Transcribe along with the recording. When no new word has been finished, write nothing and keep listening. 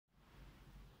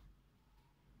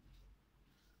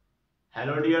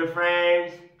Hello dear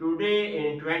friends, today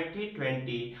in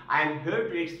 2020 I am here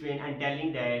to explain and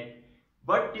telling that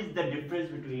what is the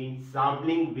difference between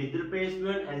sampling with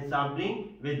replacement and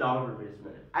sampling without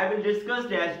replacement. I will discuss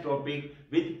this topic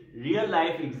with real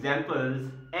life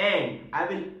examples and I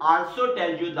will also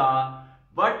tell you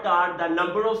what are the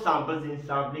number of samples in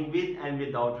sampling with and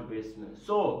without replacement.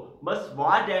 So must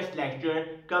watch this lecture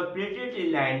completely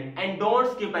till end and don't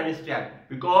skip any step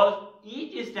because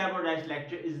each step of this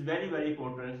lecture is very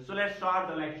important. So let's start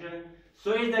the lecture.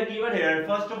 So is the given here.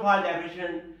 First of all,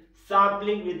 definition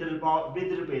sampling with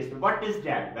replacement. What is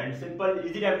that? Very simple,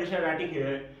 easy definition writing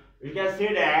here. You can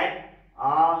say that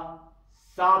a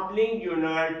sampling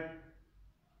unit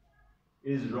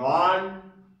is drawn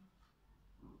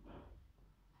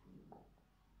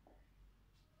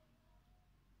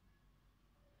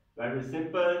very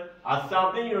simple. A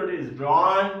sampling unit is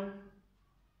drawn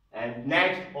and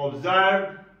next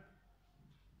observed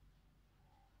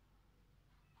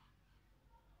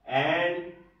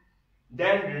and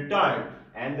then returned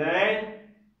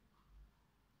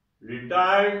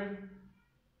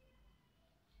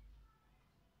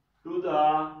to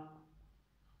the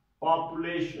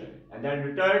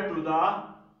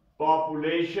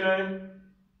population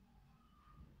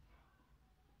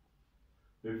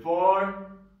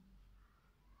before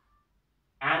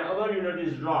another unit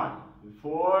is drawn.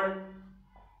 Before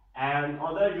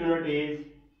another unit is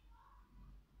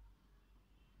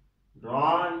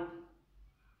drawn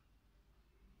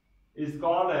is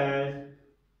called as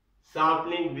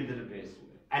sampling with replacement.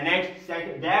 And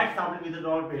that sampling with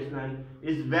replacement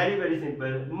is very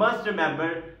simple. Must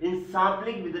remember in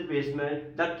sampling with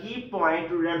replacement, the key point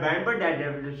to remember that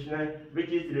definition which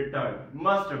is return.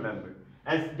 Must remember.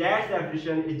 And that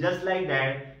definition is just like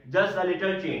that, just a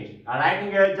little change.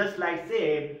 Writing here just like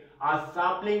say a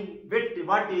sampling with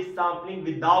what is sampling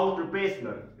without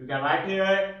replacement. You can write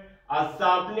here a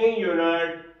sampling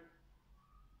unit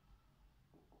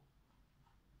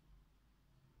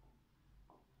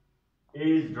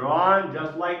is drawn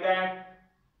just like that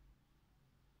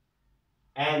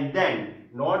and then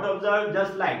not observed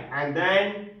just like and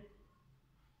then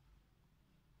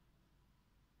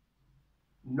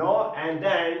not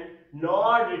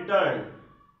returned.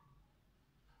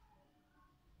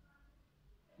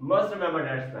 Must remember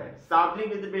that sign. Sampling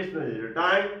with replacement is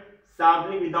return,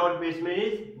 sampling without replacement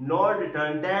is not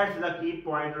return. That's the key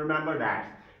point. Remember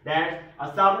that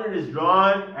a sampling is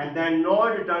drawn and then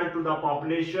not returned to the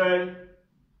population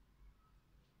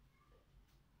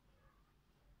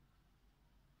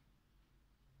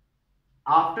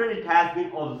after it has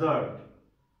been observed.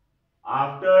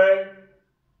 After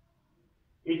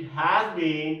it has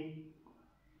been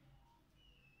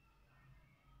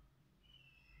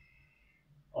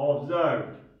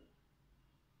observed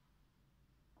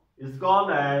is called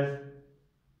as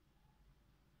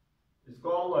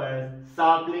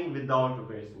sampling without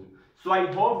replacement. So I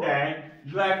hope that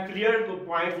you have clear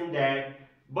points in that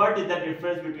what is the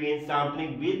difference between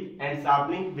sampling with and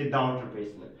sampling without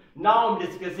replacement. Now I'm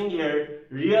discussing here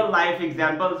real life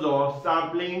examples of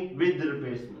sampling with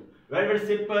replacement. Very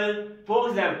simple. For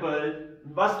example,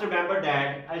 must remember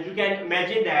that as you can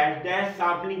imagine that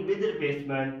sampling with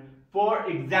replacement. For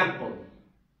example,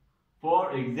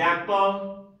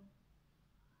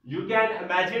 you can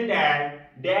imagine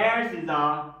that there is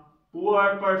a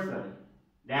poor person.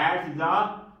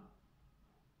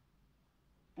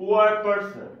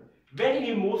 When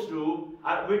he moves to,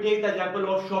 we take the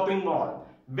example of shopping mall.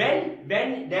 When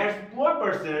there's poor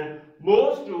person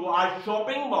moves to a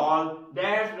shopping mall,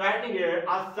 there's writing here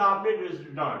a sampling is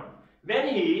done. When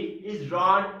he is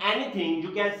drawn anything,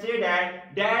 you can say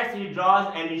that he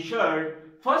draws any shirt.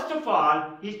 First of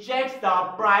all, he checks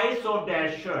the price of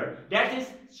that shirt. That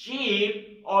is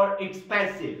cheap or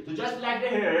expensive. So just like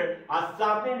here, a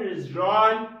sampling is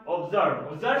drawn,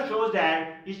 observed. Observed shows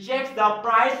that he checks the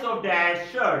price of that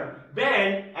shirt.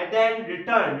 And then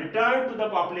return to the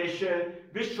population,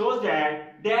 which shows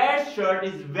that shirt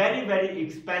is very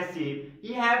expensive.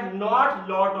 He have not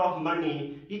lot of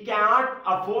money. He cannot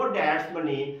afford that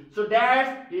money. So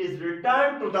that is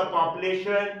returned to the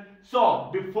population. So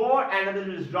before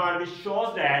another is drawn, which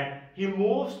shows that he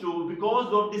moves to,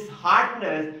 because of this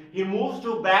hardness, he moves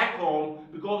to back home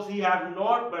because he have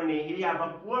not money. He have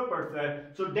a poor person.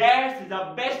 So that is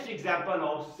the best example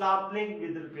of sampling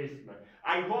with replacement.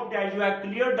 I hope that you have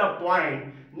cleared the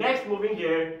point. Next, moving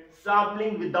here,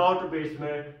 sampling without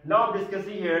replacement. Now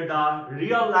discussing here the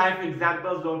real life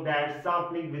examples of that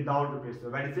sampling without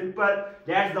replacement. Very simple.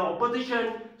 That's the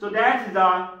opposition. So that is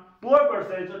a poor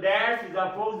person. So that is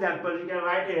a, for example, you can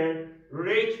write here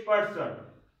rich person.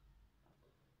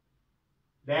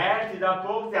 That is a,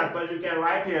 for example, you can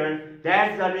write here,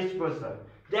 that's a rich person.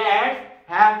 That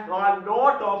has a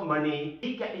lot of money.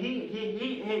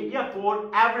 He afford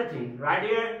everything. Right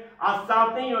here, a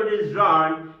sampling unit is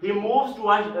run. He moves to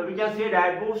a, we can say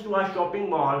that, moves to a shopping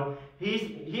mall.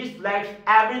 He selects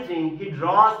everything. He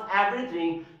draws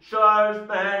everything, shirts,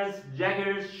 pants,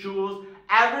 jackets, shoes,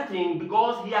 everything,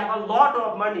 because he has a lot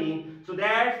of money. So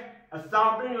that a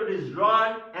sampling unit is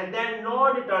run and then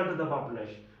no return to the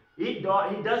population. He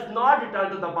does not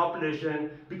return to the population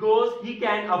because he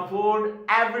can afford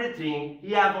everything.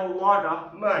 He has a lot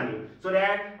of money. So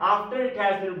that after it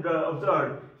has been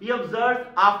observed, he observes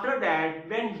after that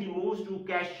when he moves to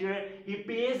cashier, he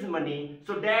pays money.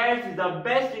 So that is the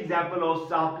best example of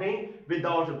sampling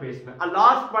without replacement. A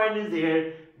last point is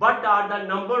here. What are the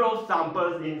number of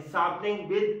samples in sampling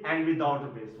with and without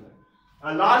replacement?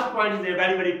 A last point is a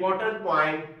very, very important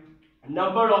point.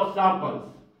 Number of samples.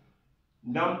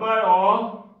 Number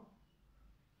of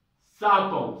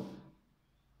samples.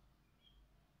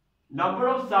 Number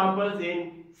of samples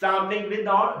in sampling with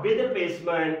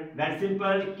replacement. Very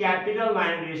simple. Capital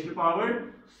N raised to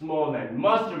power small n.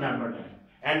 Must remember that.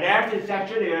 And that's in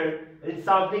section here. In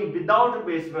sampling without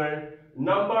replacement.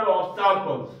 Number of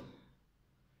samples.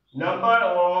 Number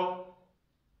of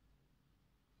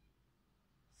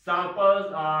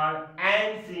samples are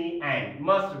NCN.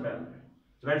 Must remember.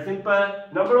 So very simple.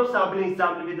 Number of sampling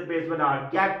with replacement are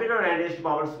capital N raised to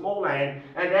power small n,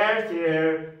 and that's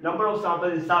here number of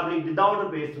samples in sampling without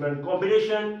replacement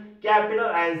combination capital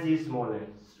NC small n.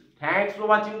 Thanks for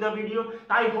watching the video.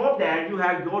 I hope that you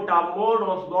have got a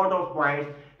lot of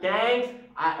points. Thanks.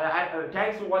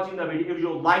 Thanks for watching the video. If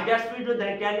you like that video,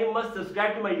 then kindly must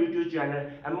subscribe to my YouTube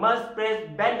channel and must press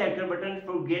bell icon button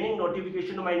for getting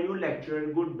notification of my new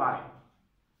lecture. Goodbye.